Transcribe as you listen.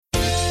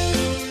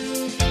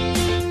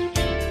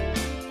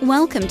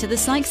Welcome to the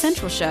Psych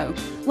Central Show,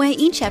 where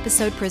each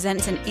episode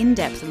presents an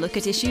in-depth look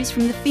at issues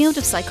from the field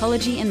of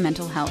psychology and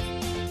mental health,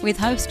 with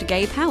host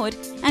Gabe Howard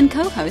and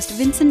co-host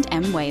Vincent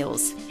M.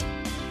 Wales.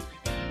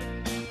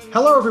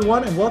 Hello,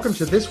 everyone, and welcome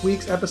to this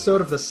week's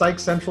episode of the Psych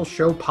Central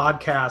Show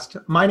podcast.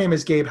 My name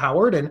is Gabe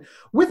Howard, and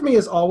with me,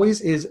 as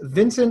always, is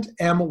Vincent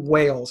M.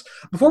 Wales.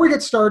 Before we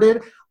get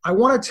started, I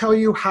want to tell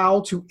you how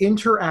to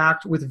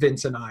interact with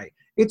Vince and I.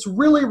 It's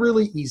really,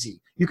 really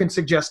easy. You can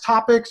suggest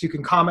topics, you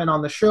can comment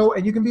on the show,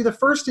 and you can be the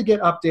first to get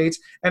updates,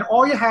 and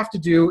all you have to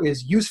do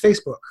is use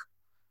Facebook,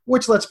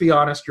 which, let's be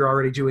honest, you're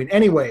already doing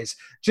anyways.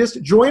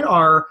 Just join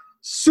our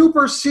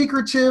super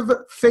secretive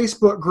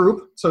Facebook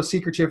group, so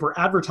secretive, we're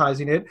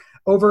advertising it,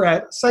 over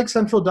at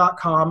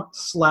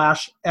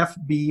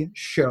psychcentral.com/FB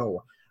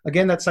show.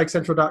 Again, that's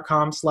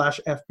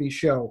psychcentral.com/FB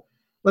show.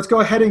 Let's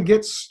go ahead and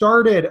get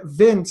started.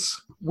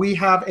 Vince, we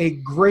have a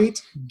great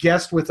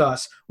guest with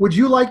us. Would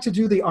you like to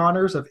do the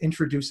honors of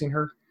introducing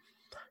her?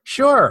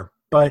 Sure,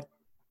 but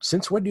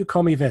since when do you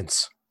call me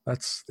Vince?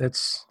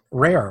 That's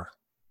rare.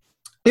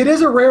 It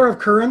is a rare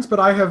occurrence,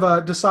 but I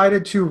have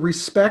decided to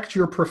respect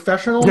your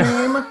professional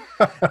name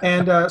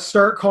and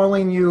start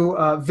calling you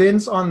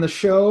Vince on the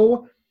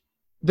show.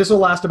 This will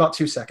last about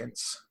 2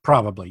 seconds.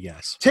 Probably,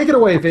 yes. Take it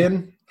away,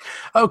 Vin.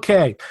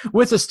 Okay.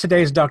 With us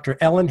today is Dr.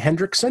 Ellen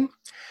Hendrickson.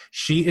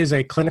 She is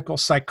a clinical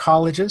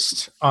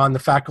psychologist on the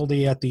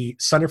faculty at the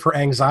Center for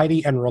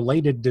Anxiety and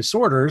Related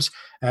Disorders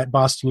at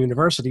Boston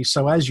University.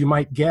 So as you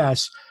might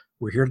guess,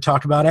 we're here to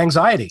talk about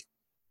anxiety.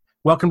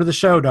 Welcome to the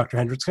show, Dr.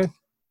 Hendrickson.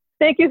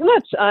 Thank you so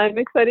much. I'm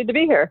excited to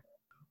be here.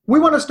 We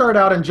want to start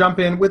out and jump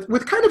in with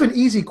kind of an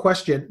easy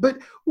question, but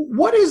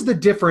what is the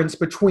difference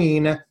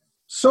between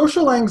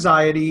social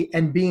anxiety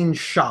and being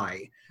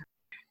shy?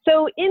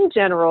 So in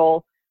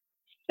general,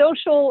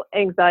 social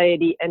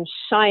anxiety and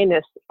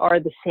shyness are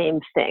the same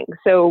thing.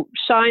 So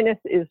shyness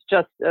is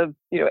just a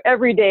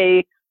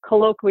everyday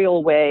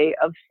colloquial way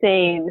of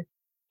saying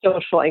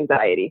social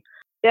anxiety.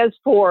 As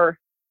for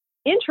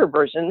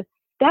introversion,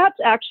 that's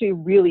actually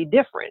really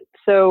different.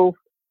 So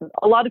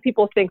a lot of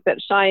people think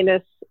that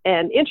shyness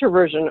and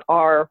introversion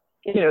are,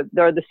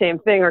 they're the same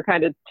thing or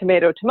kind of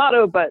tomato,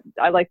 but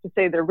I like to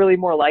say they're really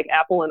more like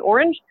apple and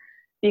orange,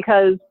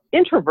 because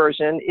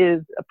introversion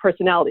is a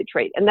personality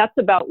trait, and that's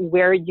about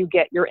where you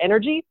get your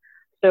energy.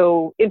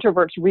 So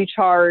introverts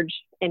recharge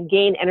and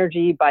gain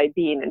energy by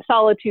being in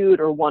solitude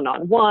or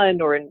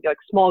one-on-one or in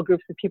small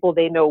groups of people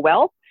they know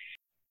well,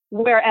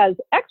 whereas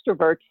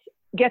extroverts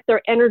get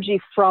their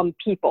energy from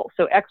people.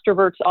 So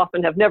extroverts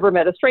often have never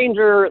met a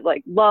stranger,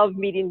 love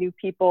meeting new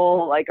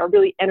people, are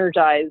really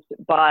energized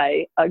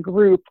by a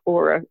group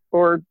or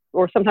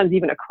sometimes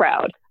even a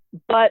crowd.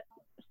 But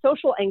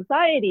social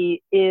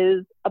anxiety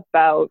is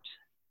about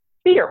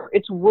fear.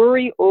 It's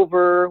worry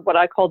over what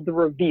I call the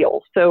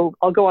reveal. So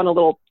I'll go on a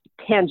little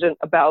tangent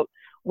about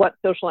what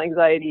social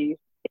anxiety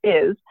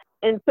is.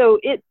 And so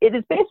it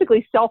is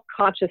basically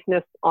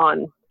self-consciousness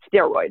on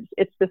steroids.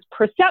 It's this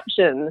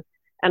perception,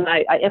 and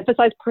I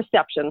emphasize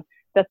perception,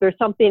 that there's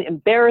something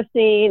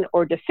embarrassing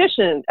or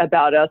deficient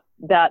about us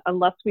that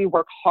unless we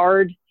work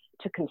hard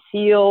to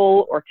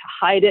conceal or to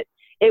hide it,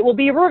 it will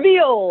be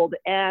revealed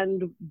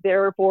and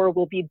therefore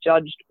will be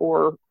judged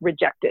or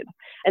rejected.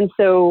 And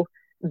so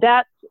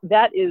that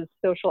is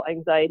social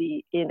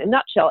anxiety in a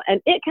nutshell.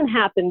 And it can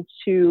happen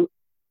to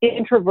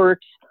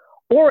introverts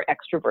or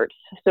extroverts.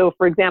 So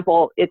for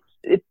example, it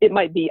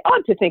might be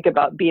odd to think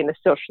about being a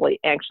socially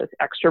anxious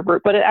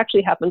extrovert, but it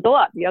actually happens a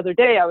lot. The other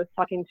day I was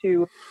talking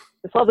to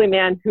this lovely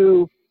man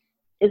who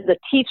is a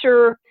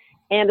teacher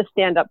and a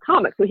stand-up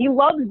comic. So he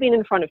loves being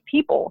in front of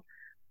people,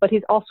 but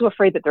he's also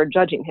afraid that they're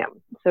judging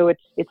him. So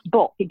it's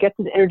both. He gets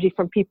his energy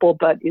from people,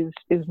 but is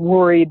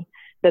worried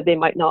that they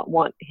might not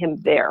want him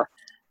there.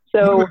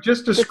 So you would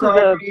just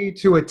describe me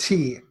to a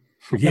T.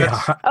 Yeah.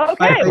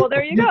 Okay, well,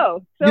 there you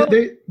go. So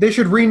they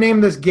should rename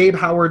this Gabe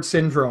Howard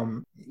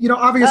syndrome.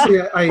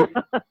 Obviously,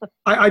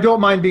 I don't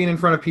mind being in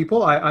front of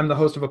people. I'm the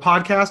host of a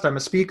podcast. I'm a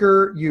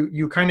speaker.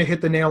 You kind of hit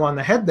the nail on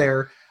the head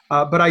there.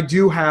 But I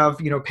do have,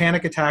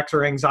 panic attacks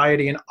or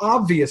anxiety. And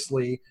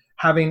obviously,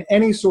 having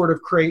any sort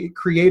of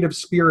creative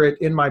spirit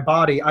in my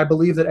body, I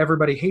believe that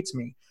everybody hates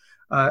me.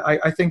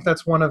 I think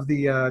that's one of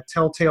the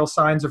telltale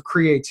signs of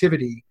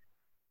creativity.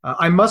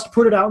 I must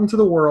put it out into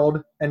the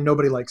world, and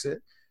nobody likes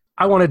it.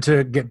 I wanted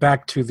to get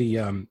back to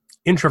the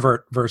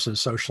introvert versus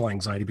social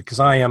anxiety, because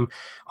I am,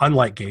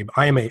 unlike Gabe,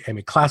 I am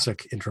a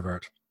classic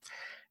introvert.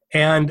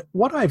 And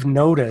what I've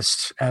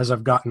noticed as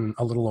I've gotten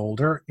a little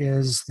older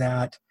is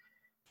that,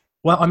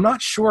 well, I'm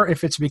not sure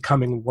if it's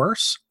becoming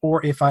worse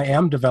or if I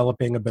am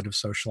developing a bit of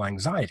social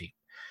anxiety.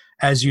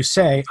 As you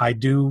say, I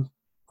do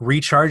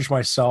recharge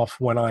myself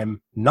when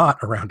I'm not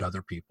around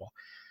other people.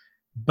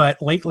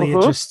 But lately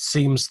it just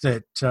seems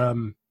that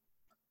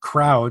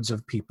crowds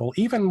of people,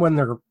 even when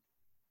they're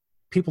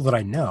people that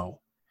I know,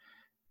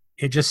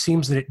 it just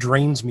seems that it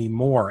drains me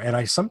more. And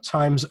I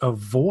sometimes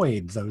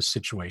avoid those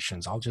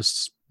situations. I'll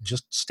just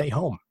stay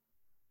home.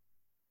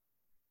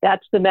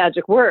 That's the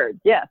magic word.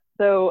 Yes.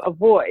 So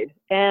avoid.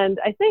 And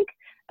I think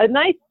a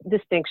nice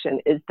distinction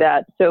is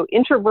that, so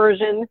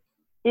introversion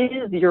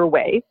is your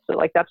way. So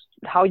like, that's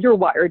how you're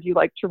wired. You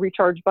like to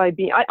recharge by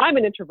being, I'm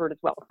an introvert as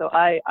well. So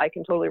I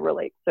can totally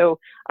relate. So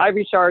I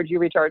recharge, you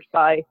recharge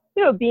by,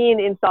 being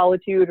in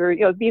solitude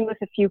or, being with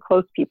a few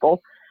close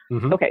people.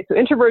 Mm-hmm. Okay. So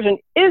introversion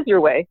is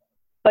your way,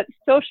 but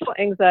social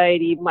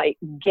anxiety might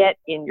get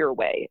in your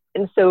way.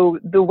 And so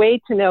the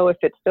way to know if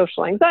it's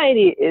social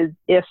anxiety is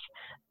if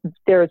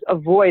there's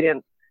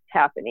avoidance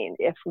happening,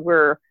 if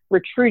we're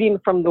retreating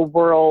from the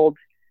world,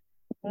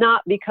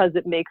 not because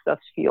it makes us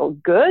feel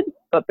good,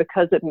 but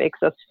because it makes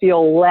us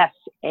feel less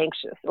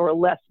anxious or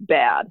less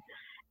bad.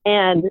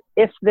 And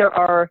if there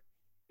are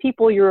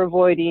people you're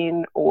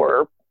avoiding,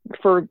 or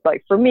for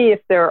me,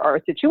 if there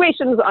are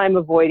situations I'm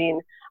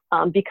avoiding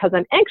because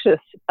I'm anxious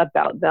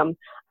about them,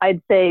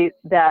 I'd say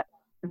that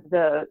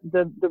the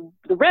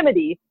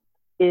remedy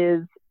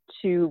is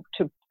to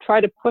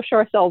try to push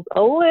ourselves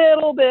a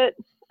little bit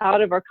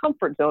out of our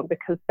comfort zone,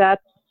 because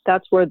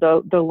that's where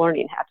the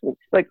learning happens.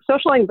 Like,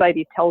 social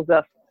anxiety tells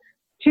us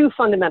two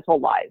fundamental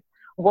lies.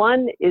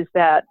 One is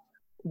that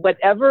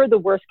whatever the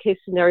worst case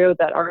scenario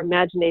that our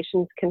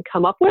imaginations can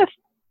come up with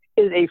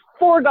is a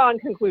foregone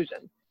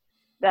conclusion,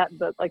 that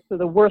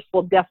the worst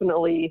will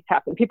definitely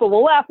happen. People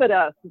will laugh at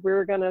us.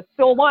 We're going to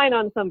spill wine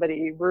on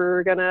somebody.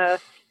 We're going to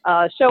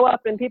show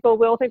up and people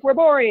will think we're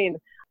boring.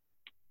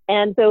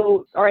 And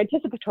so our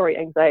anticipatory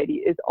anxiety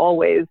is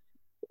always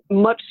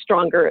much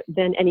stronger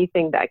than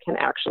anything that can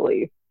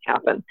actually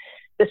happen.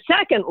 The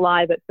second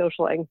lie that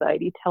social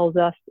anxiety tells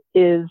us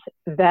is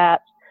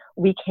that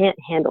we can't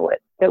handle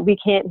it, that we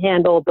can't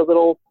handle the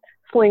little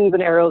slings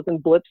and arrows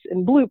and blips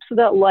and bloops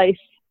that life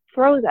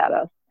throws at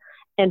us.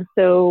 And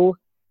so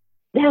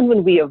then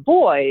when we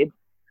avoid,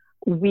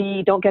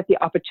 we don't get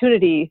the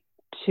opportunity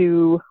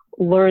to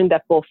learn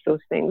that both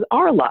those things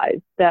are lies,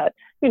 that,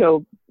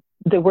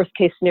 the worst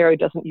case scenario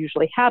doesn't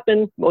usually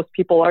happen. Most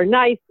people are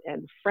nice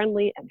and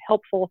friendly and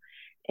helpful,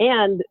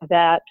 and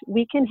that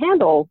we can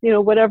handle,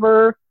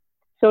 whatever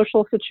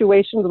social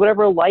situations,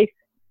 whatever life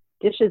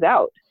dishes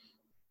out.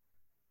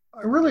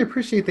 I really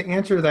appreciate the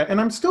answer to that. And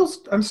I'm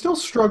still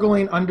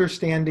struggling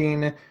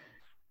understanding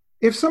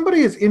if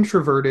somebody is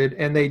introverted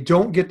and they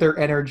don't get their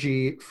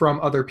energy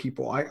from other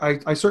people.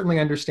 I certainly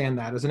understand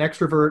that. As an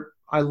extrovert,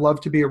 I love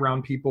to be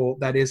around people.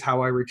 That is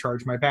how I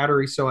recharge my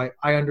battery. So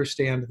I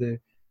understand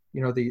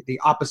the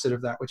opposite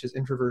of that, which is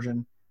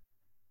introversion.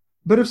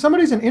 But if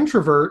somebody's an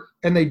introvert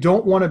and they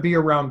don't want to be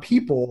around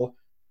people,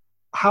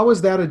 how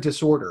is that a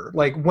disorder?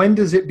 Like, when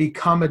does it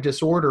become a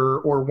disorder,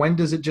 or when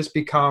does it just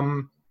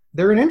become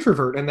they're an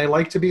introvert and they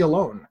like to be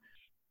alone?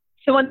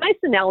 So a nice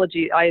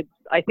analogy I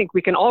think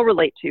we can all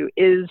relate to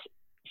is,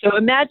 so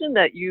imagine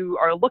that you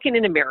are looking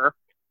in a mirror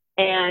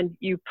and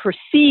you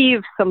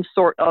perceive some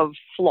sort of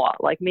flaw.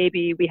 Like,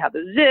 maybe we have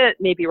a zit,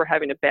 maybe we're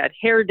having a bad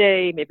hair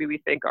day, maybe we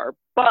think our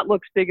butt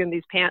looks big in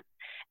these pants.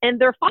 And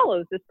there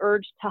follows this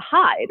urge to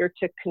hide or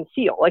to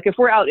conceal. Like, if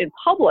we're out in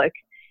public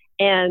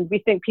and we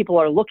think people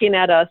are looking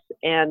at us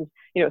and,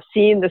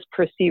 seeing this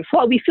perceived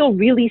flaw, we feel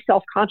really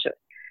self-conscious.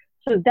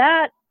 So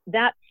that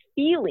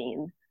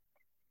feeling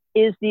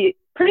is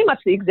pretty much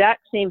the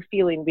exact same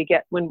feeling we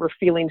get when we're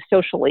feeling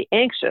socially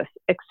anxious,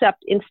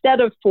 except instead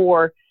of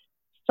for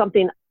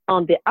something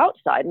on the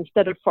outside,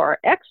 instead of for our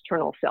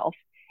external self,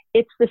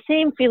 it's the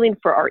same feeling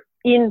for our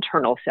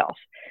internal self.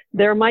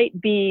 There might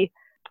be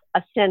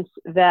a sense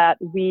that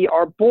we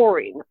are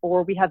boring,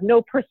 or we have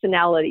no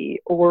personality,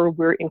 or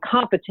we're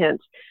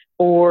incompetent,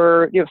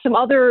 or some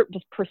other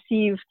just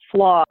perceived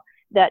flaw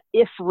that,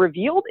 if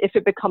revealed, if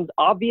it becomes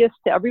obvious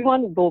to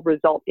everyone, will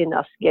result in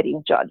us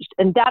getting judged.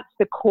 And that's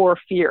the core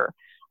fear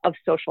of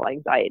social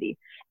anxiety.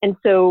 And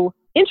so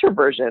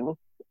introversion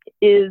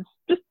is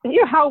just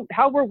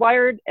how we're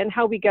wired and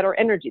how we get our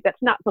energy.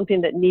 That's not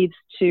something that needs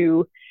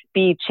to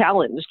be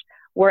challenged.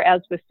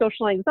 Whereas with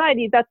social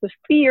anxiety, that's a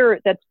fear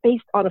that's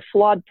based on a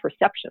flawed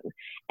perception.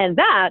 And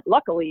that,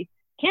 luckily,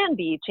 can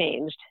be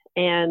changed.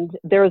 And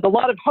there is a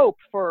lot of hope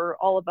for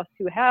all of us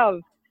who have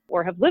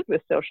or have lived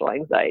with social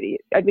anxiety.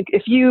 I think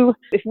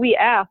if we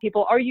ask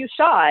people, are you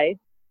shy?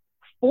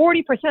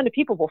 40% of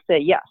people will say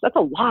yes. That's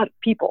a lot of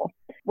people.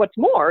 What's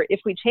more,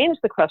 if we change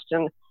the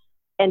question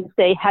and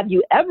say, have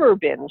you ever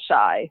been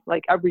shy?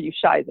 Like, were you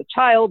shy as a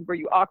child? Were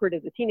you awkward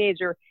as a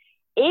teenager?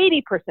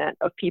 80%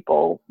 of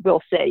people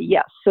will say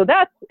yes. So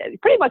that's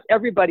pretty much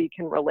everybody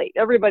can relate.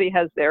 Everybody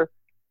has their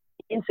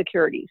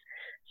insecurities.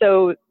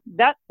 So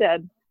that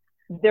said,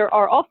 there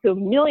are also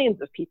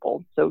millions of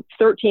people, so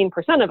 13%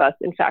 of us,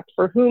 in fact,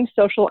 for whom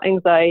social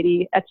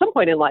anxiety at some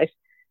point in life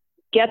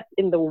gets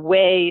in the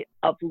way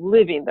of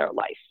living their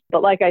life.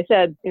 But like I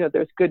said,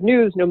 there's good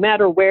news. No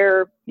matter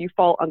where you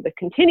fall on the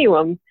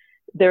continuum,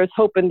 there's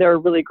hope, and there are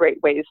really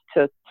great ways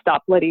to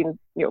stop letting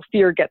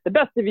fear get the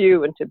best of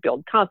you, and to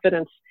build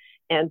confidence,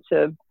 and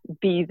to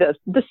be the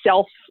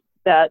self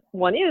that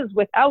one is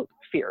without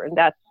fear. And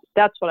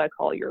that's what I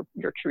call your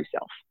true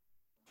self.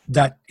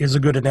 That is a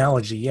good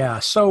analogy. Yeah.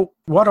 So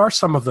what are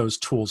some of those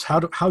tools? How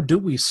do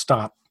we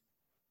stop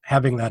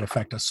having that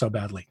affect us so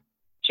badly?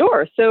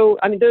 Sure. So,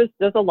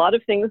 there's a lot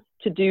of things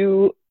to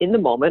do in the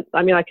moment.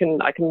 I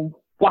can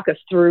walk us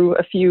through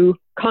a few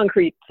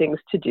concrete things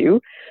to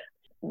do.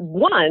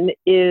 one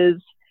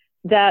is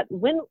that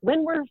when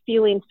we're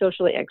feeling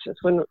socially anxious,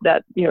 when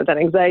that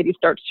anxiety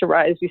starts to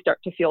rise, we start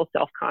to feel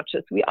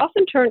self-conscious, we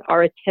often turn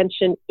our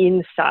attention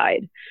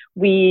inside.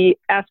 We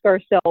ask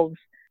ourselves,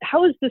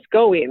 how is this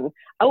going?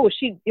 Oh,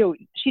 she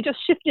just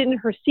shifted in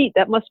her seat.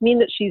 That must mean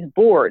that she's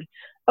bored.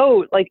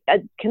 Oh,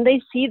 can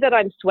they see that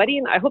I'm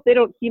sweating? I hope they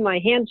don't see my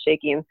hand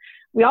shaking.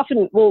 We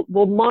often will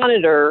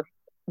monitor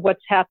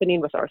what's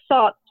happening with our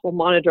thoughts. We'll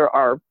monitor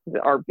our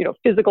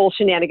physical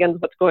shenanigans,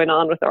 what's going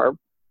on with our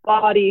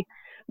body.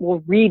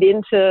 We'll read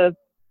into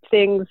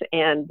things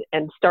and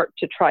start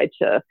to try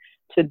to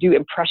do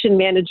impression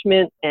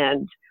management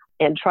and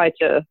try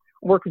to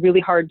work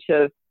really hard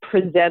to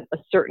present a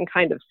certain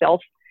kind of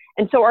self.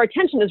 And so our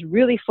attention is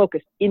really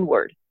focused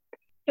inward.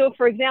 So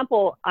for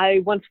example, I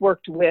once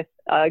worked with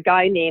a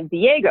guy named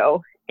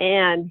Diego,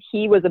 and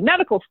he was a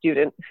medical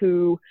student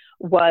who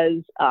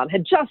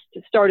had just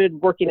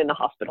started working in the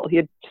hospital. He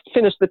had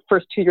finished the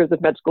first 2 years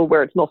of med school,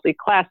 where it's mostly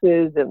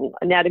classes and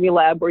anatomy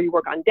lab where you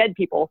work on dead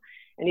people.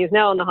 And he is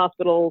now in the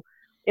hospital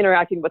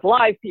interacting with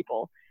live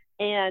people.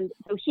 And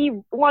so he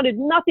wanted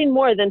nothing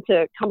more than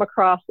to come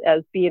across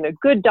as being a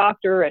good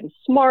doctor and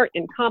smart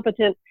and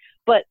competent.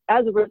 But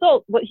as a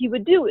result, what he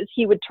would do is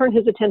he would turn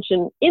his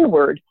attention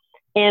inward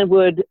and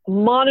would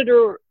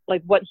monitor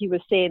what he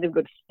was saying, and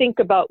would think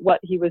about what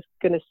he was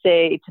going to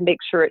say to make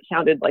sure it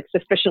sounded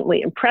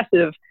sufficiently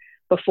impressive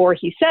before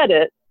he said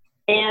it.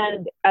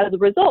 And as a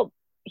result,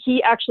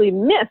 he actually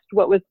missed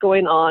what was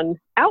going on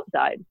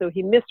outside. So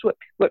he missed what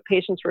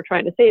patients were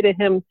trying to say to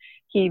him.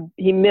 He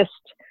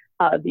missed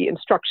the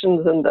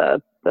instructions and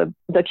the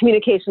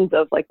communications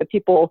of the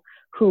people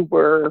who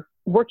were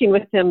working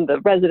with him, the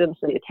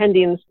residents and the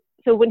attendings.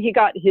 So when he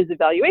got his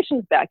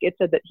evaluations back, it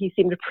said that he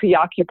seemed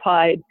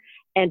preoccupied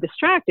and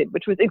distracted,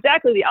 which was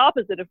exactly the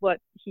opposite of what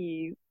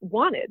he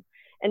wanted.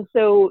 And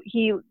so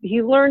he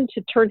learned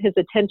to turn his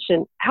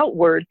attention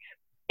outward,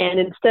 and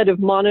instead of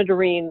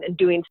monitoring and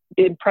doing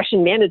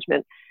impression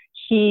management,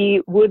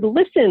 he would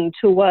listen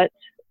to what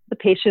the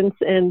patients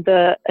and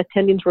the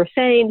attendings were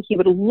saying. He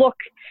would look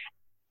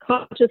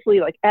consciously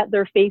at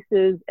their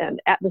faces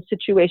and at the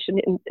situation.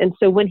 And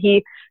so when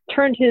he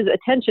turned his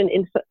attention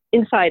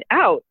inside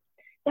out,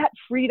 that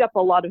freed up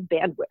a lot of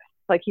bandwidth.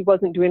 He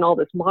wasn't doing all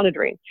this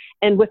monitoring.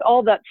 And with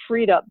all that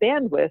freed up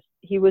bandwidth,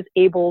 he was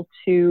able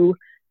to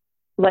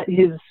let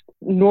his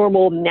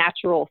normal,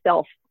 natural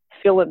self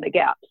fill in the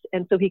gaps.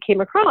 And so he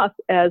came across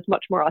as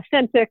much more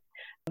authentic.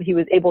 He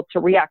was able to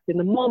react in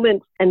the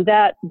moment. And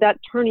that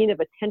turning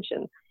of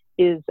attention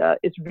is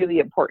really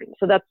important.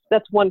 So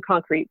that's one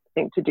concrete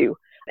thing to do.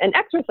 An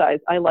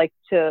exercise I like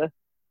to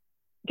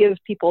give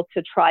people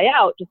to try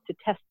out, just to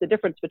test the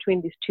difference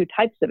between these two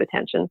types of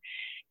attention,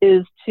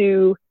 is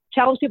to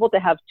challenge people to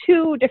have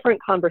two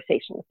different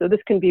conversations. So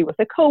this can be with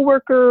a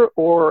coworker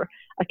or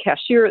a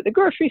cashier at the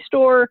grocery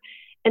store.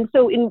 And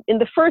so in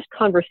the first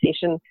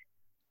conversation,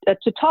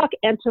 to talk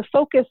and to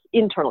focus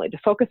internally, to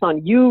focus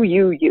on you.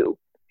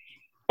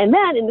 And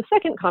then in the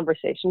second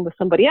conversation with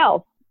somebody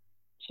else,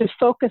 to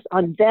focus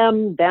on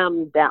them.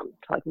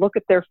 To look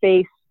at their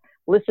face,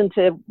 listen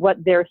to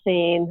what they're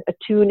saying,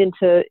 attune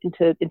into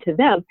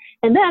them.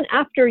 And then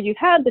after you've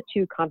had the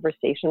two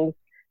conversations,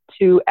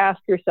 to ask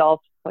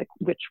yourself,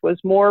 which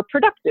was more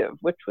productive,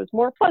 which was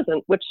more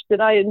pleasant, which did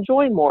I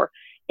enjoy more?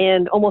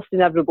 And almost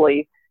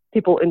inevitably,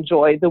 people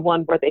enjoy the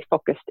one where they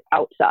focused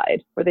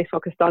outside, where they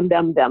focused on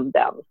them.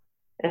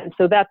 And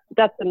so that's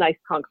a nice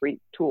concrete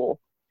tool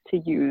to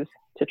use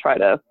to try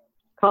to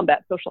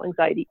combat social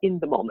anxiety in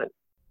the moment.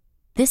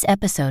 This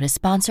episode is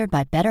sponsored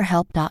by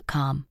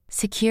BetterHelp.com.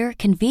 Secure,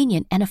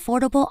 convenient, and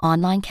affordable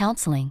online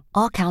counseling.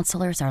 All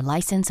counselors are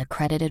licensed,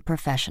 accredited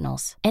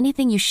professionals.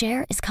 Anything you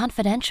share is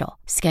confidential.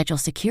 Schedule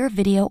secure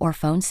video or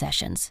phone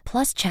sessions,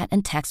 plus chat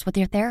and text with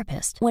your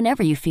therapist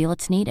whenever you feel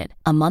it's needed.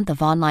 A month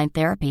of online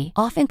therapy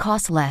often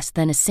costs less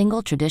than a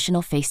single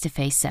traditional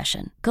face-to-face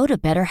session. Go to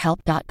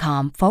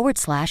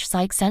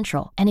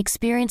BetterHelp.com/PsychCentral and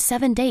experience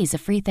 7 days of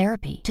free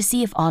therapy to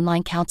see if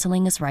online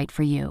counseling is right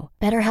for you.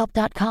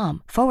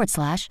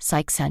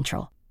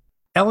 BetterHelp.com/PsychCentral.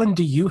 Ellen,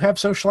 do you have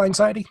social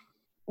anxiety?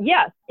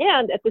 Yes.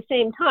 And at the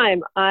same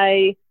time,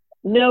 I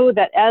know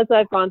that as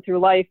I've gone through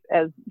life,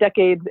 as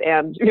decades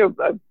and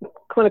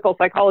clinical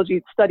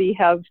psychology study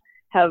have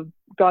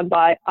gone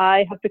by,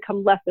 I have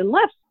become less and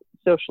less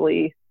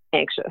socially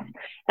anxious.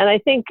 And I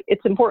think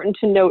it's important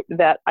to note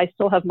that I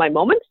still have my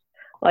moments.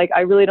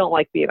 I really don't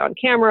like being on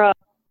camera.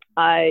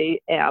 I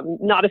am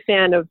not a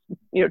fan of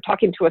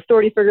talking to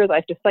authority figures. I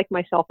have to psych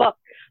myself up.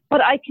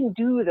 But I can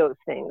do those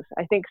things,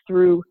 I think,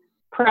 through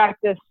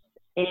practice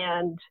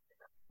and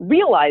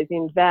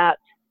realizing that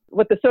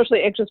what the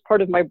socially anxious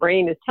part of my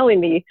brain is telling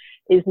me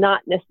is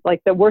not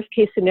the worst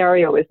case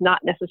scenario is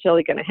not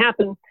necessarily going to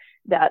happen,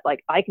 that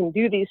I can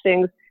do these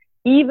things.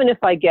 Even if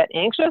I get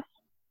anxious,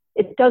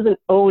 it doesn't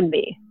own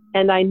me.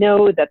 And I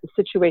know that the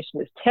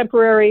situation is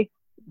temporary,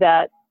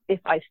 that if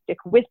I stick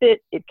with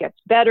it, it gets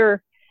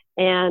better,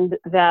 and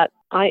that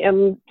I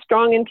am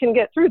strong and can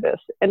get through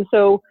this. And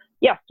so,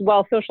 yes,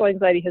 while social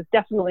anxiety has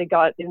definitely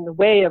got in the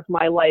way of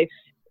my life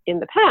in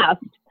the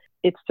past,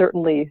 it's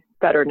certainly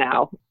better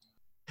now.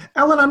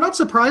 Ellen, I'm not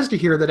surprised to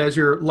hear that as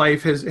your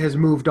life has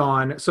moved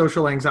on,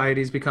 social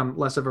anxiety has become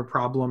less of a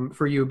problem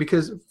for you,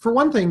 because for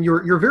one thing,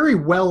 you're very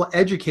well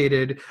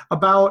educated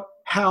about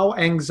how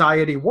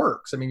anxiety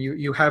works. I mean,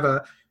 you have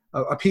a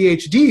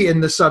PhD in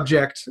the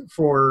subject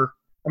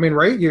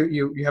right?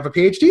 You have a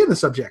PhD in the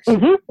subject.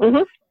 Mm-hmm,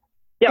 mm-hmm.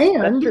 Yeah,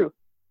 and that's true.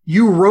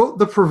 You wrote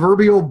the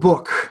proverbial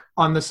book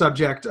on the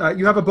subject.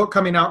 You have a book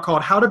coming out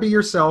called How to Be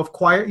Yourself,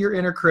 Quiet Your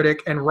Inner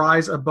Critic, and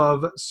Rise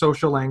Above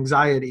Social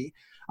Anxiety.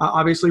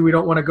 Obviously, we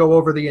don't want to go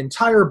over the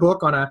entire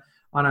book on a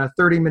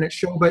 30-minute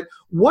show, but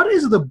what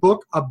is the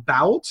book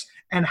about,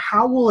 and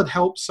how will it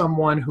help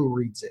someone who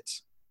reads it?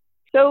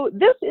 So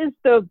this is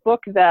the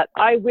book that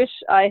I wish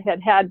I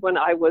had when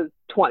I was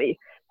 20.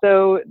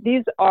 So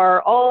these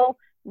are all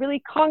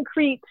really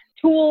concrete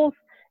tools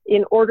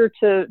in order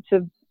to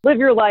live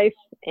your life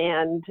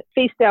and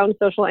face down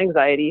social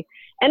anxiety.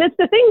 And it's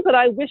the things that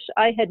I wish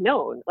I had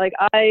known. Like,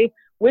 I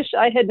wish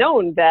I had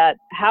known that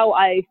how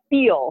I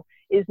feel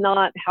is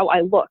not how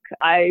I look.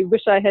 I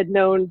wish I had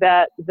known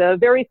that the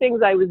very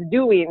things I was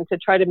doing to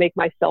try to make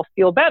myself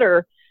feel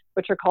better,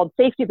 which are called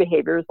safety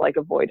behaviors, like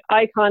avoid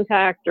eye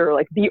contact or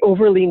like be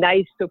overly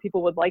nice so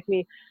people would like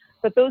me,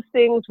 but those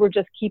things were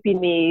just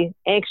keeping me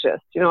anxious.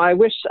 I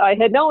wish I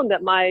had known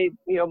that my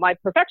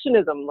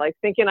perfectionism, like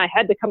thinking I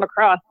had to come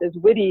across as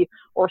witty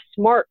or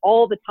smart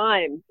all the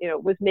time,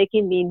 was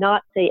making me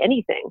not say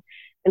anything.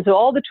 And so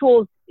all the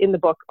tools in the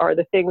book are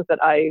the things that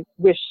I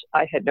wish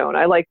I had known.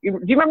 Do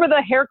you remember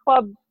the hair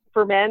club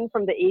for men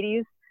from the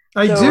 80s?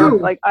 I do.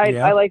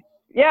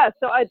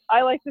 So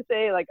I like to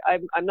say, like,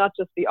 I'm not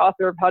just the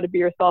author of How to Be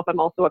Yourself, I'm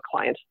also a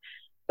client.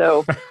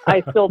 So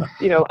I still,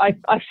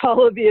 I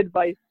follow the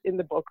advice in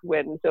the book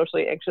when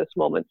socially anxious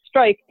moments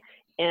strike.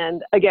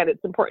 And again,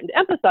 it's important to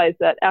emphasize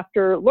that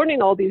after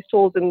learning all these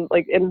tools and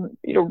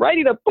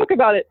writing a book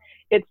about it,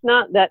 it's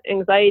not that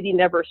anxiety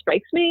never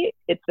strikes me.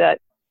 It's that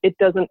it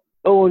doesn't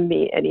own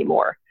me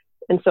anymore.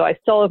 And so I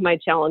still have my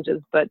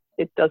challenges, but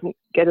it doesn't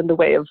get in the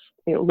way of,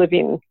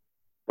 living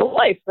the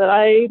life that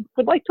I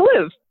would like to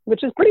live,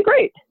 which is pretty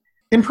great.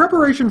 In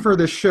preparation for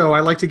this show,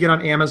 I like to get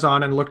on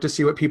Amazon and look to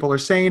see what people are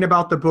saying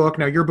about the book.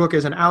 Now, your book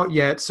isn't out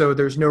yet, so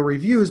there's no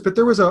reviews, but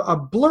there was a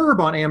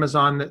blurb on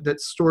Amazon that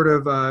sort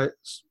of,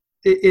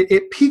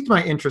 it piqued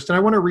my interest, and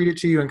I want to read it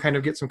to you and kind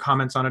of get some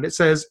comments on it. It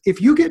says,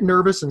 if you get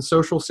nervous in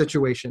social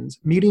situations,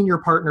 meeting your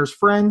partner's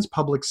friends,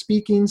 public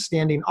speaking,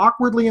 standing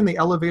awkwardly in the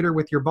elevator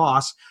with your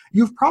boss,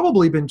 you've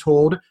probably been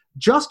told,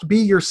 just be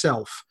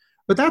yourself.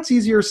 But that's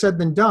easier said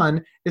than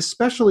done,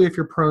 especially if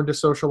you're prone to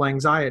social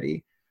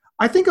anxiety.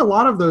 I think a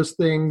lot of those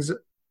things,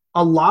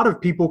 a lot of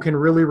people can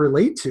really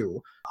relate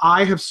to.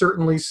 I have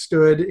certainly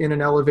stood in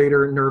an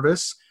elevator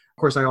nervous.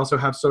 Of course, I also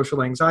have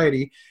social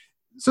anxiety.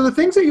 So the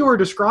things that you are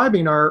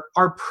describing are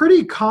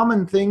pretty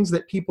common things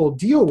that people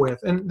deal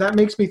with. And that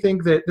makes me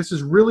think that this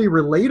is really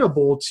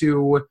relatable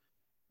to,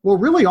 well,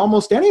 really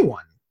almost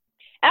anyone.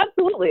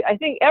 Absolutely. I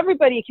think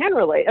everybody can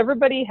relate.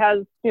 Everybody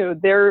has,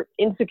 their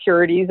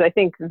insecurities. I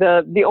think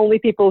the only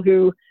people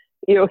who,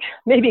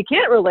 maybe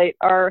can't relate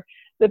are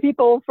the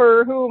people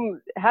for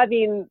whom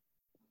having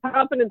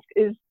confidence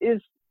is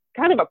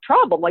kind of a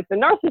problem, like the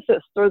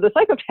narcissists or the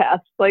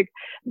psychopaths. Like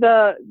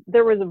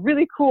there was a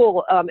really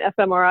cool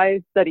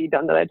fMRI study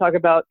done that I talk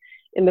about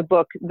in the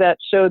book that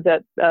showed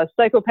that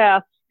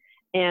psychopaths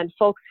and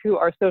folks who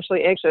are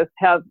socially anxious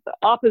have the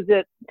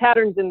opposite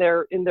patterns in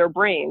their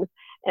brains.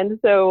 And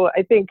so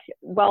I think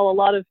while a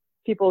lot of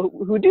people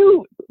who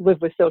do live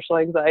with social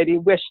anxiety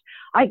wish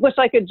I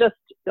could just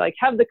like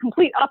have the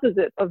complete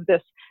opposite of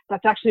this,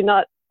 that's actually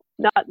not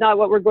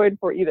what we're going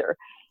for either.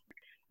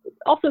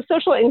 Also,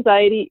 social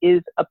anxiety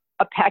is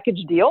a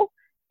package deal,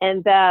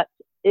 and that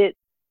it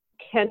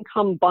can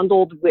come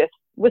bundled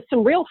with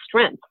some real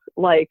strengths,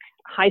 like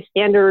high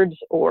standards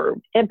or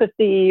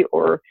empathy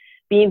or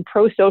being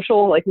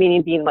pro-social, like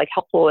meaning being like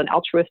helpful and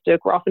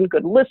altruistic. We're often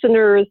good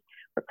listeners.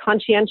 We're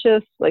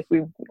conscientious, like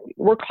we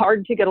work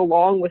hard to get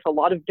along with a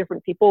lot of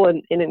different people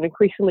in an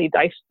increasingly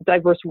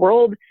diverse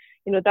world.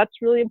 That's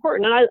really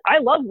important. And I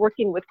love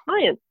working with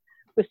clients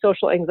with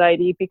social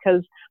anxiety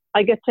because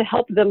I get to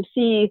help them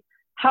see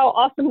how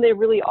awesome they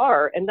really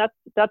are. And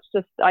that's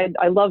just,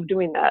 I love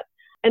doing that.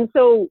 And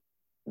so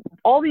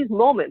all these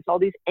moments, all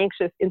these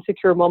anxious,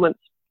 insecure moments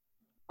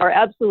are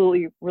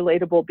absolutely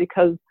relatable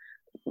because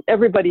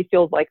everybody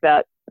feels like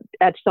that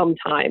at some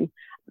time.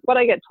 What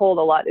I get told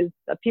a lot is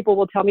that people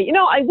will tell me,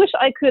 I wish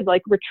I could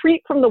like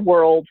retreat from the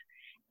world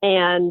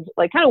and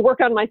like kind of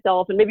work on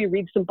myself and maybe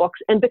read some books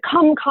and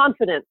become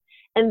confident.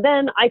 And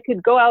then I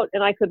could go out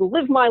and I could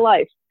live my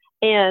life.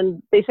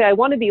 And they say, I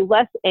want to be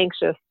less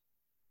anxious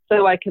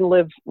so I can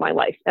live my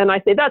life. And I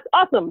say, that's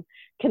awesome.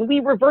 Can we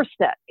reverse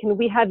that? Can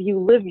we have you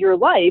live your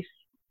life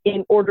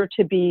in order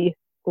to be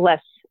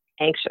less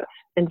anxious?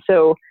 And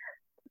so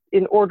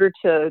in order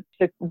to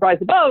rise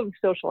above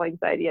social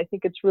anxiety, I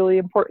think it's really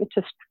important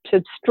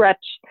to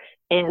stretch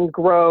and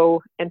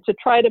grow and to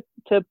try to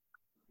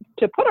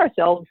put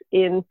ourselves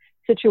in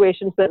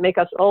situations that make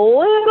us a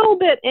little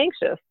bit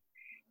anxious.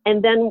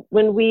 And then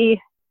when we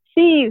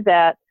see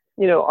that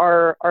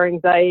our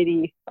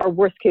anxiety, our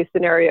worst case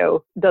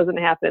scenario doesn't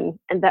happen,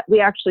 and that we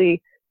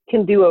actually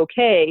can do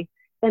okay,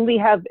 and we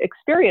have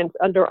experience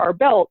under our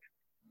belt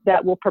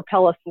that will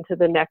propel us into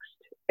the next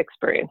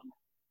experience.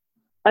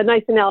 A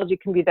nice analogy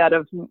can be that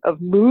of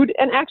mood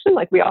and action.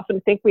 Like, we often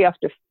think we have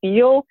to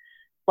feel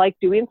like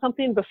doing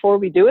something before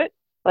we do it.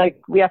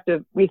 Like, we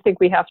think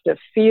we have to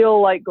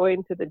feel like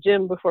going to the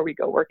gym before we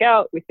go work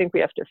out. We think we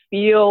have to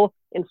feel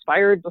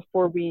inspired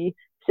before we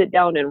sit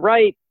down and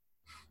write.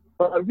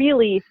 But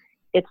really,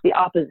 it's the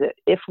opposite.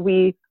 If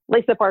we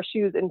lace up our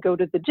shoes and go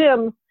to the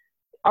gym,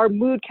 our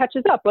mood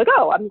catches up. Like,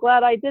 oh, I'm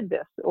glad I did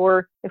this.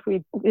 Or if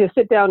we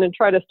sit down and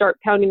try to start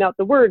pounding out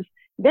the words,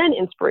 then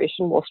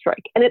inspiration will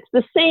strike. And it's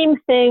the same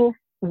thing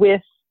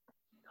with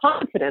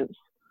confidence.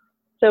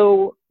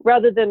 So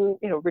rather than,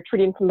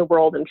 retreating from the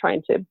world and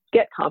trying to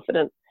get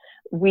confident,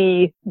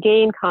 we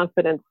gain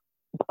confidence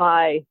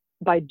by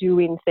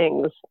doing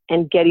things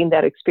and getting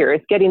that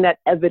experience, getting that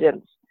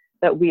evidence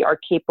that we are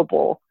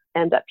capable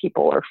and that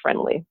people are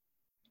friendly.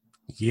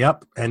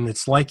 Yep. And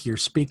it's like you're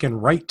speaking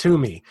right to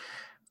me.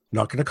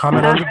 Not going to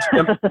comment on the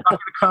gym. Not going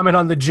to comment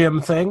on the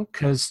gym thing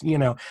because,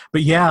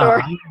 but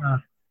yeah,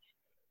 Sure.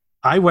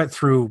 I went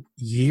through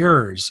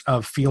years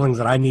of feeling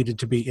that I needed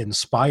to be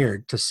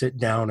inspired to sit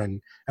down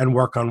and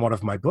work on one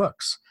of my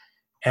books.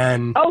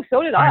 And oh,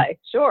 so did I.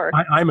 Sure.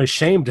 I'm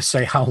ashamed to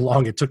say how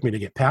long it took me to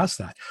get past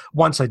that.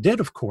 Once I did,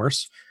 of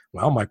course,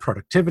 my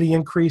productivity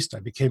increased.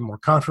 I became more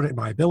confident in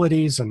my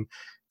abilities and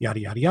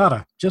yada, yada,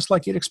 yada, just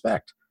like you'd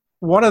expect.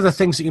 One of the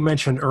things that you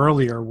mentioned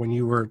earlier when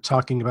you were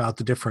talking about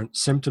the different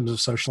symptoms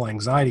of social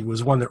anxiety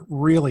was one that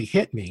really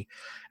hit me,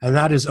 and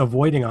that is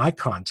avoiding eye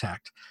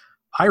contact.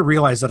 I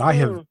realized that I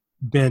have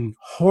been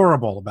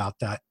horrible about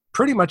that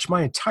pretty much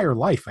my entire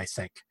life, I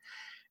think.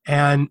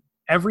 And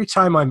every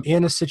time I'm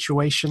in a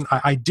situation,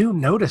 I do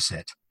notice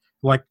it.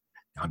 Like,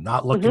 I'm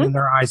not looking in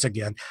their eyes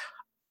again.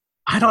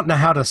 I don't know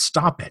how to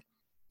stop it.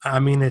 I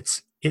mean,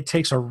 it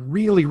takes a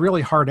really,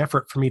 really hard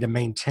effort for me to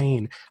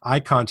maintain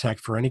eye contact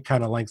for any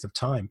kind of length of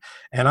time.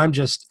 And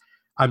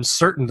I'm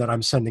certain that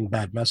I'm sending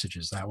bad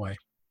messages that way.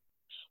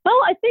 Well,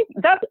 I think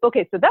that's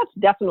okay. So that's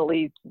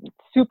definitely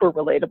super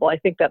relatable. I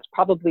think that's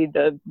probably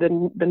the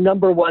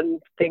number one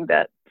thing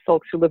that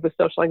folks who live with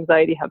social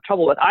anxiety have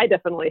trouble with. I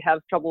definitely have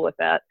trouble with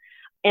that.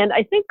 And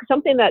I think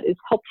something that is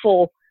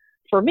helpful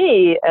for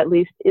me, at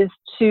least, is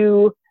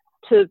to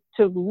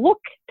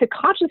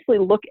consciously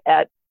look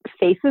at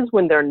faces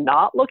when they're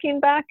not looking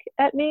back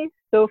at me.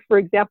 So, for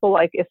example,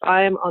 like if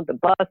I'm on the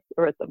bus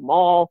or at the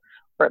mall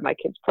or at my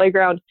kid's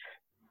playground,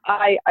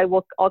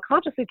 I'll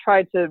consciously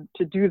try to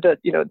do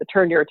the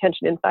turn your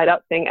attention inside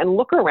out thing and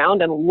look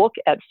around and look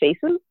at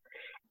faces,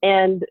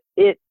 and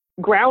it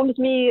grounds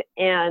me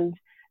and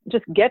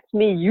just gets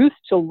me used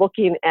to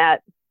looking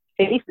at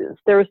faces.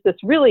 There was this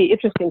really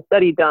interesting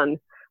study done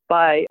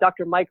by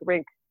Dr. Mike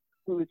Rink,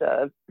 who's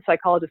a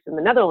psychologist in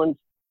the Netherlands,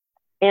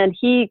 and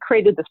he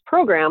created this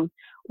program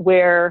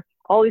where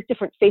all these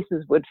different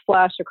faces would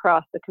flash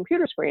across the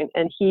computer screen,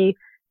 and he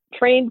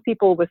trained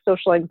people with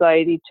social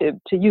anxiety to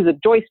use a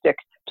joystick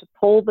to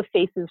pull the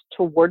faces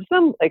towards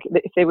them. Like,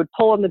 if they would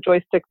pull on the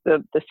joystick,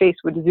 the face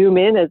would zoom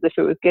in as if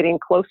it was getting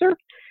closer.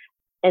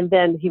 And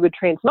then he would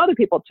train some other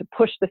people to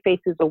push the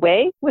faces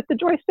away with the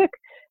joystick.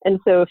 And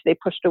so if they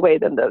pushed away,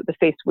 then the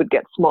face would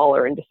get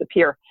smaller and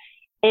disappear.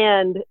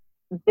 And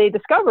they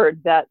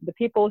discovered that the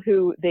people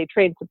who they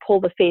trained to pull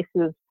the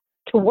faces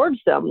towards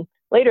them,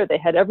 later they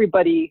had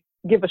everybody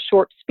give a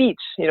short speech.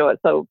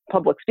 So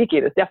public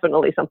speaking is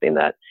definitely something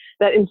that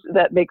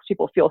makes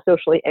people feel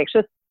socially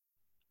anxious.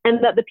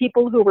 And that the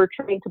people who were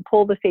trained to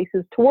pull the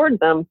faces towards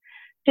them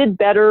did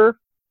better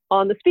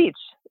on the speech.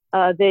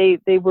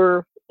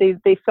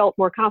 They felt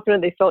more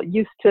confident. They felt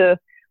used to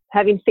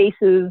having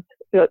faces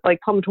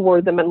come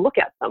toward them and look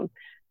at them.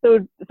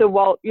 So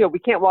while we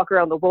can't walk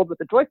around the world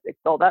with a joystick,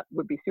 so that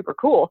would be super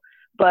cool,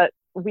 but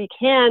we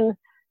can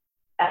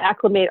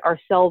acclimate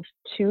ourselves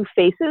to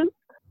faces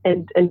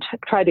and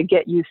try to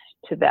get used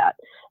to that.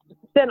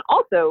 Then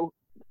also,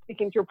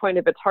 speaking to your point,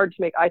 if it's hard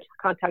to make eye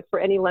contact for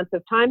any length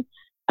of time,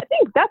 I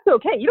think that's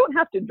okay. You don't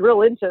have to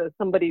drill into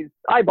somebody's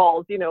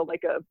eyeballs,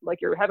 like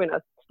you're having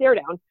a stare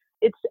down.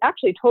 It's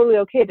actually totally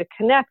okay to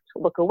connect,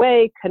 look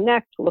away,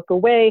 connect, look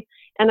away.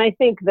 And I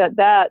think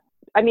I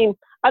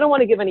don't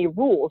want to give any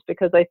rules,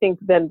 because I think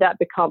then that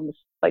becomes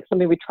like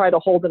something we try to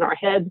hold in our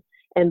head,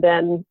 and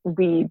then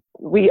we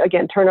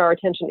again turn our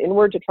attention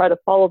inward to try to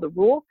follow the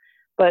rule.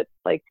 But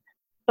like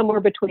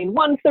somewhere between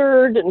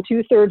 1/3 and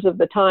 2/3 of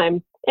the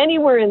time,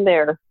 anywhere in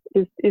there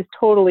is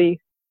totally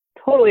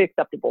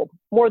acceptable.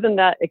 More than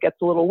that, it gets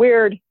a little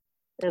weird,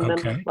 and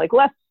then like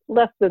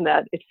less than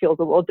that, it feels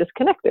a little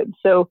disconnected.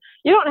 So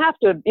you don't have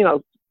to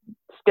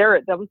stare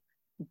at them,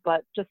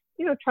 but just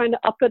trying to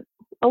up it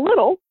a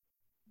little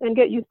and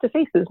get used to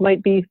faces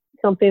might be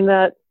something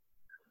that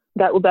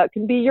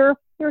can be your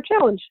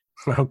challenge.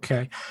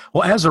 Okay.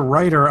 Well, as a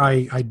writer,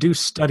 I do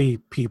study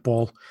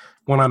people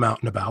when I'm out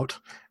and about.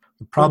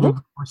 The problem,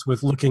 of course,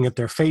 with looking at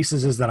their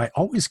faces is that I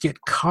always get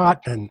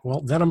caught, and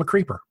then I'm a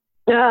creeper.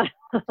 Yeah.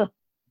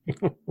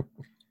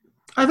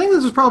 I think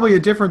this is probably a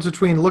difference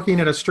between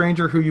looking at a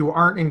stranger who you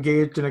aren't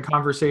engaged in a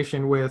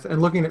conversation with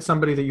and looking at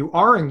somebody that you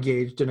are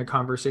engaged in a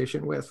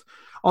conversation with.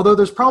 Although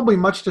there's probably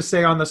much to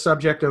say on the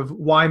subject of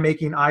why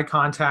making eye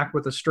contact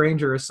with a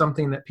stranger is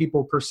something that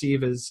people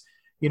perceive as,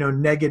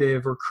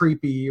 negative or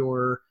creepy,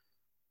 or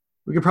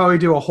we could probably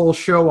do a whole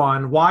show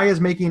on why is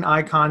making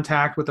eye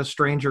contact with a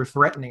stranger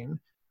threatening,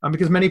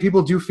 because many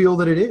people do feel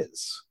that it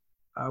is.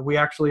 We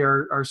actually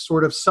are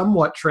sort of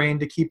somewhat trained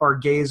to keep our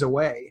gaze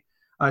away.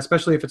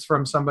 Especially if it's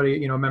from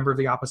somebody, a member of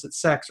the opposite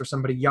sex or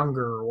somebody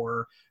younger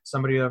or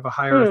somebody of a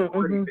higher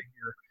authority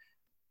figure.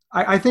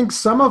 I think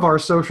some of our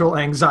social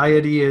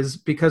anxiety is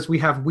because we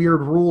have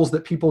weird rules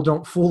that people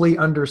don't fully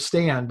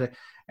understand,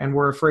 and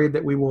we're afraid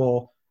that we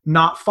will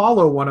not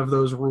follow one of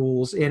those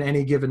rules in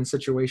any given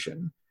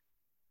situation.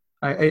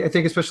 I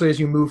think especially as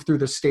you move through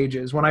the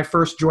stages. When I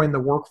first joined the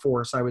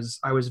workforce, I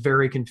was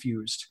very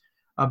confused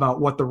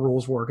about what the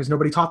rules were because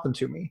nobody taught them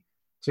to me.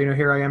 So,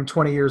 here I am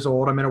 20 years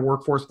old. I'm in a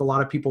workforce with a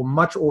lot of people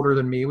much older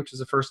than me, which is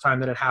the first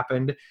time that it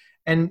happened.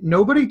 And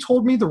nobody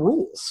told me the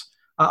rules.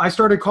 I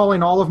started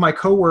calling all of my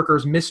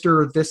coworkers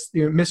Mr. This,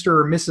 Mr.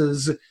 or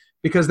Mrs.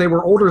 because they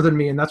were older than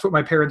me. And that's what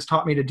my parents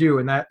taught me to do.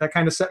 And that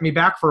kind of set me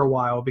back for a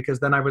while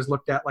because then I was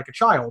looked at like a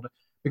child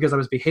because I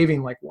was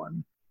behaving like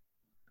one.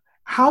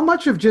 How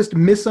much of just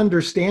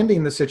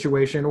misunderstanding the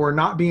situation or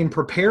not being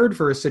prepared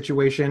for a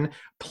situation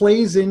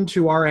plays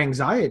into our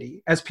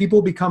anxiety? As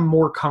people become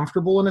more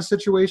comfortable in a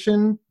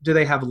situation, do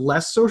they have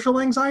less social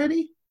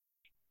anxiety?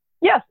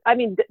 Yes, I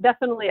mean,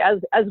 definitely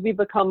as we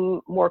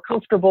become more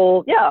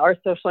comfortable, our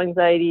social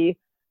anxiety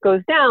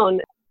goes down.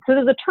 So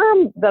there's a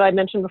term that I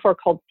mentioned before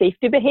called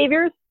safety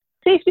behaviors.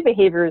 Safety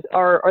behaviors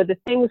are the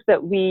things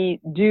that we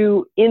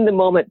do in the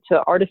moment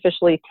to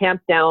artificially tamp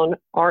down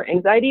our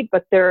anxiety,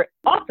 but they're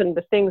often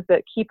the things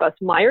that keep us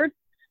mired.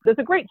 There's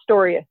a great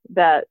story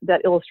that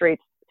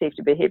illustrates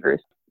safety behaviors.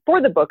 For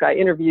the book, I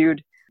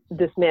interviewed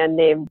this man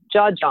named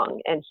Jia Jiang,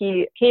 and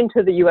he came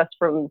to the U.S.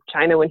 from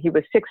China when he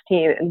was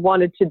 16 and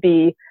wanted to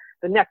be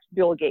the next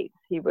Bill Gates.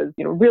 He was,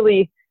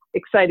 really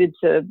excited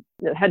to,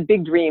 had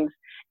big dreams.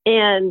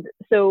 And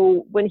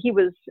so when he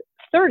was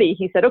 30,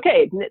 he said,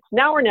 okay, it's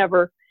now or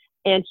never.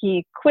 And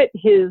he quit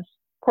his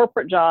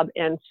corporate job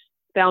and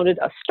founded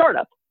a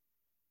startup.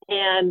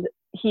 And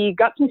he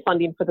got some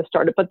funding for the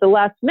startup, but the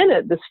last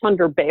minute, this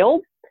funder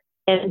bailed,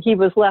 and he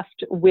was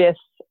left with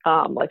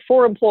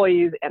 4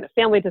 employees and a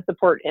family to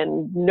support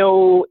and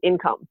no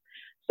income.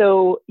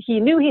 So he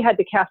knew he had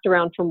to cast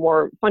around for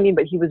more funding,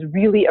 but he was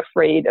really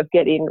afraid of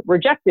getting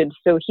rejected.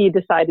 So he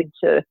decided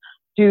to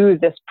do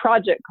this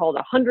project called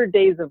 100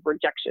 Days of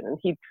Rejection.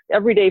 And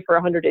every day for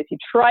 100 days, he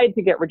tried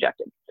to get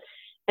rejected.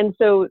 And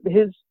so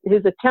his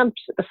attempt,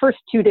 the first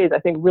 2 days, I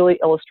think, really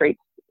illustrates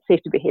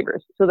safety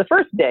behaviors. So the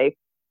first day,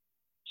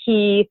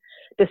 he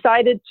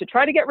decided to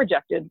try to get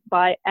rejected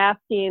by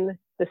asking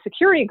the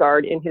security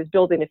guard in his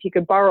building if he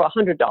could borrow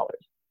 $100.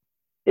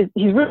 He's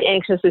really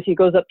anxious as he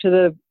goes up to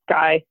the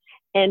guy,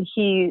 and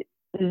he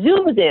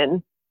zooms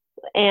in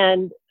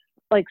and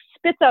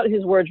spits out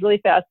his words really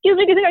fast. Excuse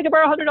me, do you think I could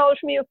borrow $100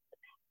 from you?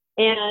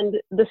 And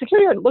the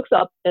security guard looks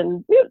up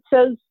and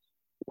says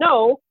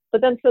no,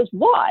 but then says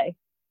why?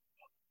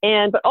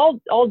 But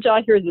all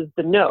Jia hears is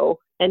the no,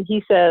 and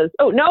he says,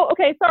 oh, no,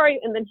 okay, sorry,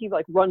 and then he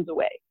runs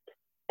away.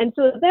 And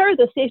so there,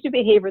 the safety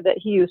behavior that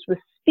he used was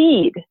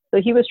speed.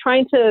 So he was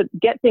trying to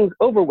get things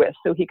over with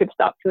so he could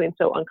stop feeling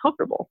so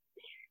uncomfortable.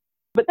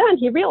 But then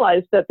he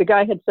realized that the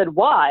guy had said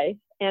why,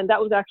 and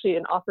that was actually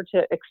an offer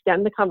to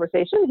extend the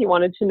conversation. He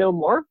wanted to know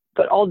more,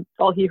 but all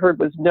he heard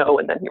was no,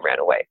 and then he ran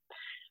away.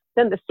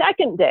 Then the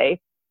second day,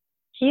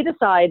 he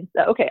decides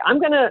that, okay, I'm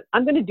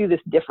gonna do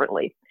this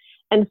differently.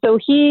 And so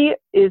he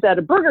is at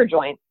a burger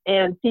joint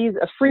and sees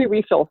a free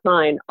refill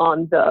sign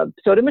on the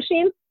soda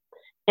machine,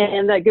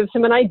 and that gives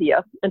him an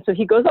idea. And so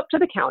he goes up to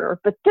the counter,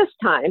 but this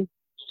time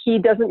he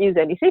doesn't use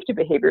any safety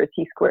behaviors.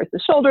 He squares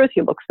his shoulders,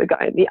 he looks the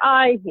guy in the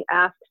eye, he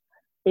asks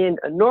in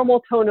a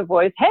normal tone of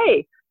voice,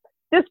 hey,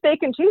 this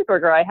bacon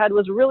cheeseburger I had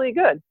was really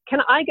good.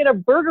 Can I get a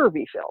burger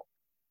refill?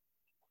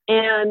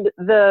 And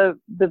the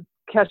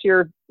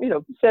cashier,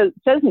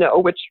 says no,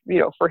 which,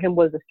 for him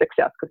was a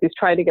success because he's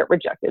trying to get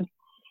rejected.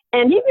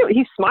 And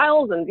he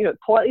smiles and,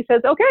 politely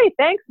says, okay,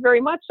 thanks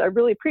very much. I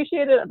really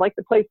appreciate it. I'd like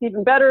the place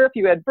even better if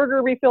you had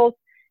burger refills.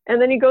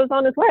 And then he goes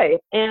on his way.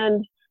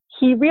 And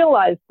he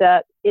realized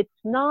that it's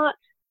not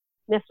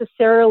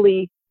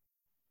necessarily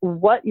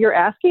what you're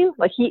asking.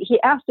 He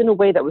asked in a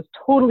way that was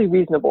totally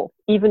reasonable,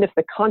 even if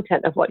the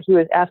content of what he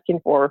was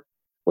asking for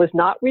was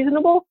not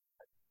reasonable.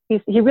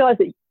 He realized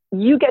that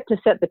you get to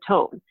set the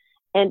tone.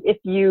 And if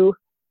you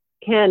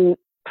can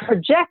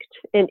project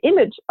an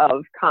image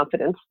of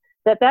confidence,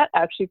 that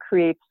actually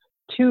creates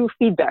 2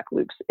 feedback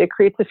loops. It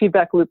creates a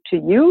feedback loop to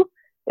you.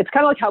 It's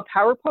kind of like how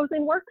power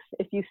posing works.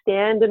 If you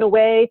stand in a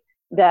way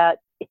that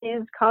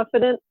is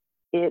confident,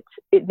 it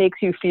makes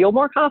you feel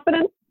more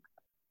confident.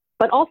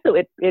 But also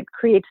it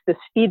creates this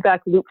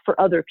feedback loop for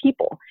other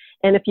people.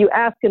 And if you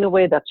ask in a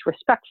way that's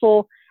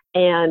respectful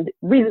and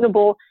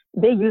reasonable,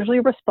 they usually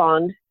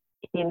respond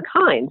in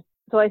kind.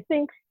 So I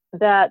think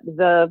that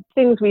the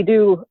things we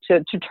do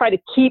to try to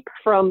keep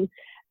from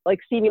like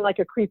seeming like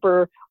a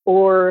creeper,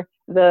 or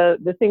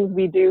the things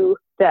we do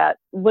that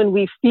when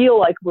we feel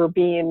like we're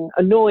being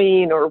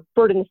annoying or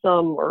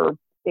burdensome or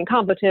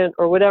incompetent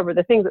or whatever,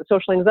 the things that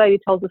social anxiety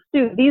tells us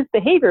to do, these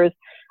behaviors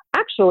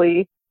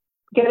actually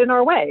get in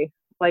our way,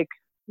 like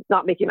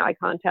not making eye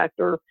contact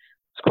or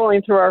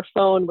scrolling through our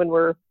phone when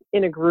we're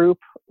in a group,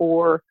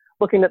 or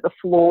looking at the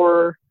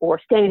floor, or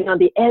standing on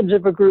the edge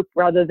of a group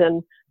rather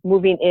than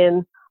moving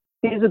in.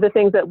 These are the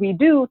things that we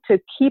do to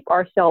keep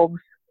ourselves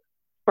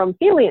from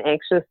feeling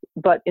anxious,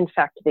 but in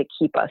fact, they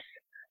keep us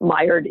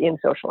mired in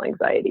social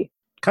anxiety.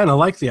 Kind of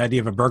like the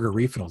idea of a burger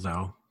refill,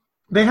 though.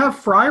 They have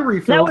fry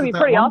refills That would be at that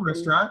pretty one awesome.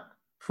 restaurant.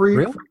 Free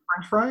Really?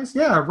 French fries.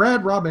 Yeah,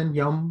 Red Robin,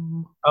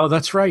 yum. Oh,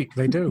 that's right.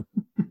 They do.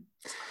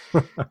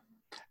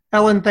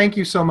 Ellen, thank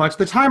you so much.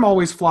 The time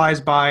always flies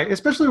by,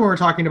 especially when we're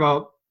talking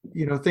about,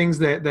 things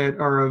that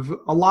are of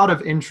a lot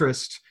of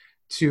interest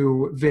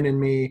to Vin and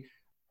me.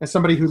 As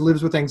somebody who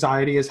lives with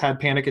anxiety, has had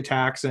panic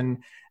attacks and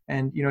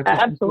just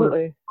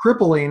Absolutely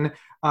crippling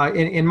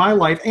in my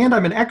life, and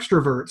I'm an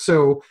extrovert,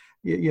 so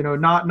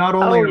not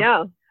only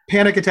are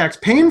panic attacks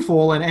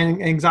painful and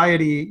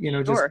anxiety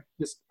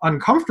just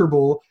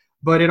uncomfortable,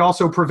 but it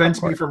also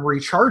prevents me from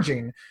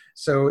recharging.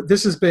 So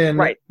this has been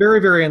very,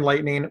 very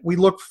enlightening. We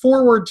look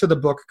forward to the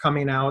book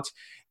coming out.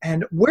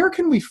 And where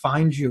can we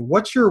find you?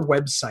 What's your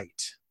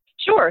website?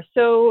 Sure.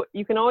 So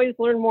you can always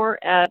learn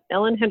more at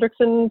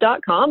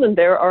ellenhendrickson.com, and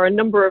there are a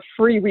number of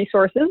free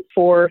resources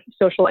for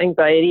social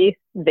anxiety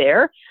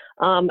there.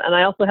 And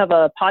I also have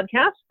a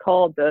podcast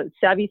called The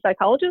Savvy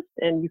Psychologist,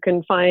 and you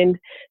can find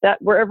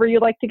that wherever you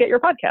like to get your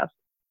podcast.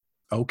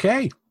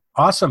 Okay.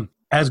 Awesome.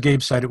 As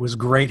Gabe said, it was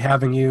great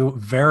having you,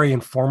 very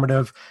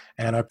informative,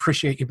 and I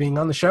appreciate you being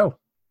on the show.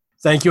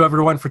 Thank you,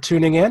 everyone, for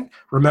tuning in.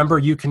 Remember,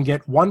 you can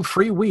get 1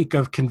 free week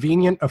of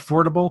convenient,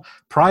 affordable,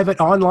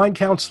 private online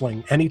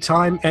counseling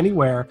anytime,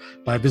 anywhere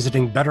by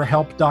visiting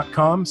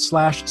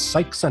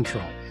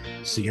betterhelp.com/psychcentral.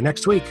 See you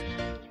next week.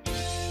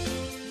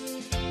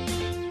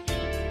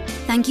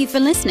 Thank you for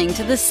listening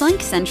to The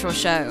Psych Central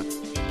Show.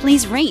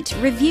 Please rate,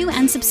 review,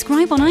 and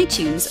subscribe on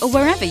iTunes or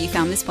wherever you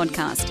found this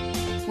podcast.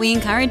 We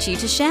encourage you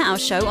to share our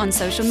show on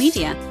social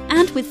media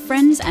and with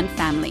friends and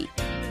family.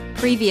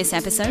 Previous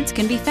episodes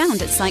can be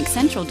found at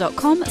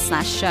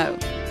psychcentral.com/show.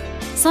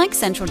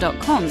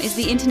 Psychcentral.com is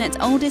the internet's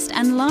oldest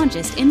and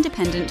largest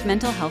independent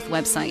mental health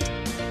website.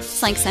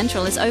 Psych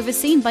Central is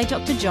overseen by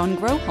Dr. John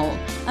Grohol,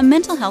 a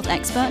mental health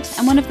expert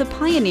and one of the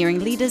pioneering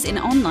leaders in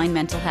online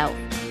mental health.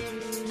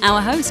 Our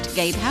host,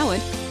 Gabe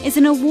Howard, is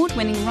an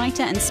award-winning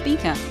writer and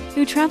speaker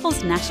who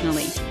travels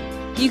nationally.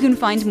 You can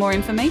find more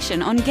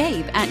information on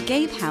Gabe at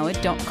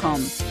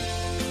gabehoward.com.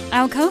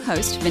 Our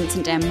co-host,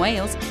 Vincent M.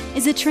 Wales,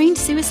 is a trained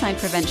suicide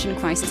prevention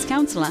crisis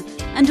counselor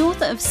and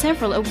author of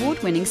several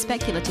award-winning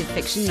speculative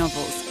fiction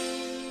novels.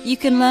 You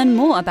can learn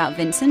more about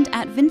Vincent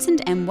at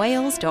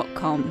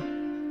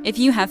vincentmwales.com. If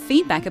you have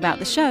feedback about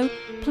the show,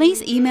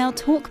 please email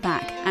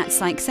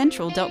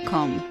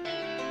talkback@psychcentral.com.